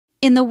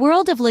In the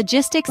world of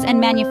logistics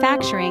and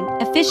manufacturing,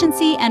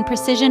 efficiency and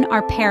precision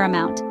are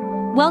paramount.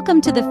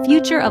 Welcome to the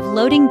future of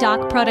loading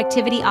dock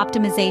productivity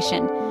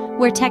optimization,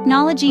 where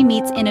technology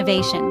meets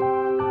innovation.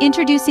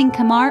 Introducing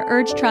Kemar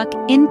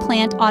UrgeTruck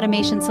In-Plant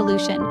Automation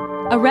Solution,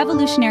 a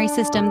revolutionary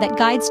system that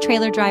guides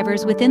trailer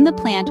drivers within the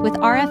plant with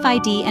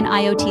RFID and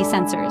IoT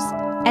sensors.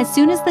 As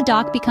soon as the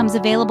dock becomes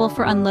available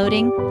for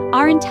unloading,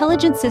 our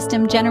intelligent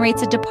system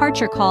generates a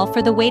departure call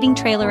for the waiting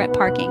trailer at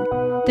parking.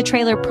 The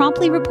trailer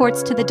promptly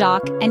reports to the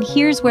dock, and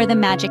here's where the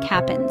magic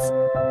happens.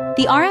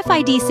 The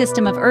RFID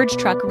system of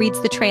UrgeTruck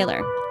reads the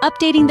trailer,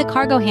 updating the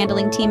cargo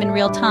handling team in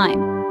real time.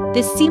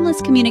 This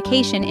seamless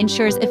communication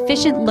ensures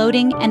efficient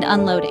loading and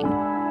unloading.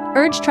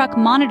 UrgeTruck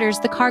monitors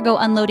the cargo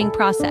unloading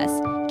process,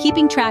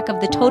 keeping track of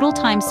the total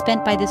time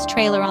spent by this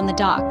trailer on the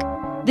dock.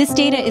 This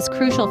data is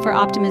crucial for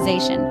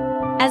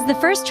optimization. As the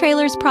first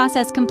trailer's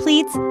process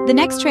completes, the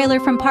next trailer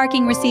from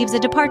parking receives a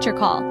departure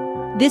call.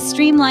 This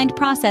streamlined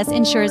process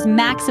ensures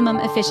maximum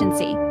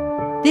efficiency.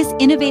 This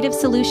innovative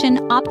solution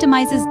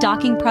optimizes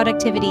docking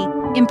productivity,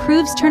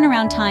 improves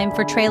turnaround time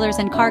for trailers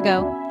and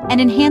cargo,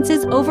 and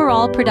enhances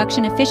overall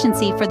production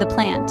efficiency for the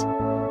plant.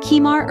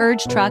 Kemar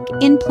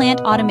UrgeTruck In-Plant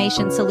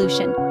Automation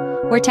Solution,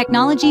 where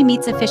technology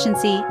meets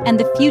efficiency and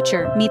the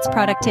future meets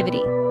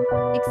productivity.